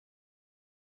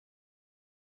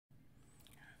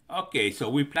Okay, so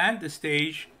we planned the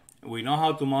stage. We know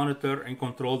how to monitor and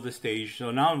control the stage. So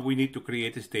now we need to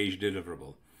create a stage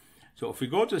deliverable. So if we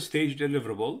go to stage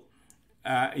deliverable,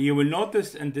 you will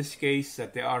notice in this case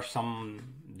that there are some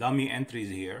dummy entries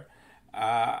here.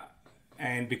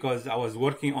 And because I was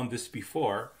working on this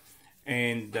before,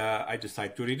 and I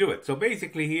decided to redo it. So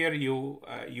basically here you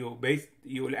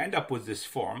will end up with this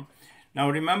form. Now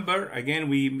remember, again,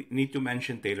 we need to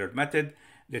mention tailored method.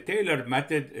 The tailored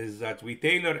method is that we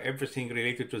tailor everything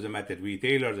related to the method. We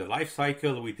tailor the life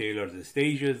cycle, we tailor the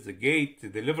stages, the gate, the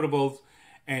deliverables,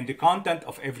 and the content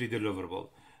of every deliverable.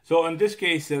 So in this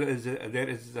case, there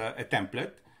is a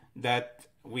template that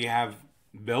we have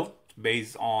built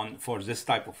based on for this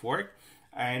type of work.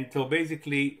 And so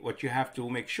basically what you have to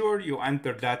make sure you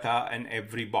enter data in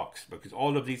every box, because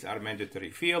all of these are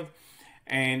mandatory field.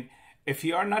 And if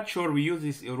you are not sure, we use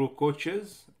these Uruk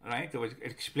coaches, right? So it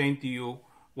explain to you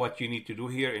what you need to do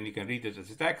here, and you can read it as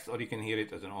a text or you can hear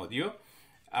it as an audio,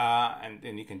 and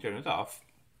then you can turn it off.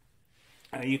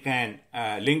 You can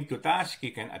link to task,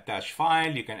 you can attach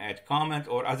file, you can add comment,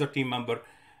 or other team member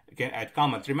can add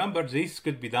comment. Remember, this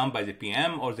could be done by the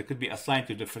PM, or they could be assigned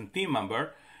to different team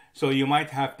member. So you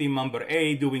might have team member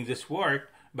A doing this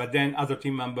work, but then other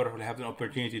team member will have an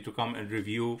opportunity to come and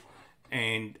review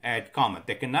and add comment.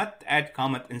 They cannot add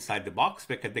comment inside the box,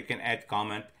 because they can add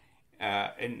comment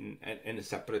in a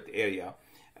separate area,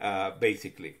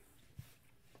 basically.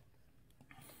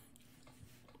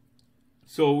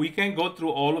 So we can go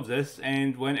through all of this,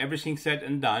 and when everything's said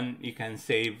and done, you can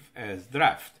save as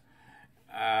draft.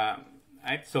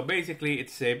 Right? So basically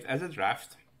it's saved as a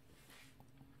draft.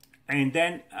 And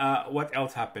then what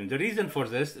else happened? The reason for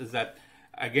this is that,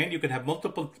 again, you can have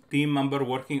multiple team members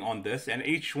working on this, and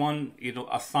each one,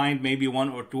 assigned maybe one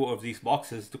or two of these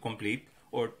boxes to complete,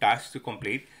 or tasks to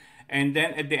complete. And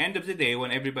then at the end of the day,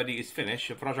 when everybody is finished,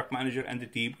 the project manager and the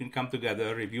team can come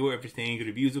together, review everything,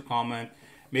 review the comment,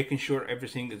 making sure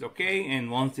everything is okay.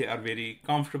 And once they are very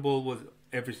comfortable with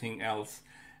everything else,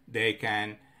 they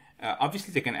can,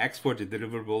 obviously they can export the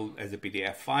deliverable as a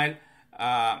PDF file,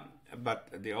 but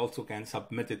they also can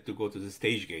submit it to go to the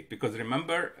stage gate. Because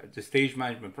remember, the stage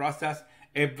management process,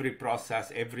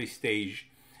 every stage,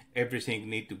 everything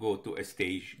need to go to a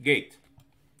stage gate.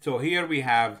 So here we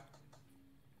have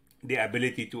the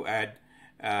ability to add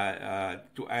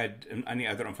any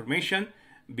other information,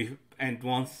 and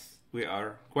once we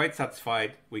are quite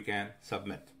satisfied, we can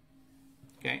submit.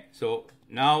 Okay, so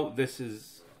now this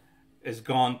is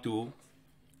gone to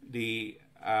the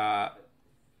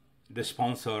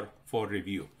sponsor for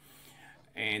review,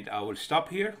 and I will stop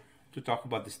here to talk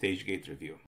about the stage gate review.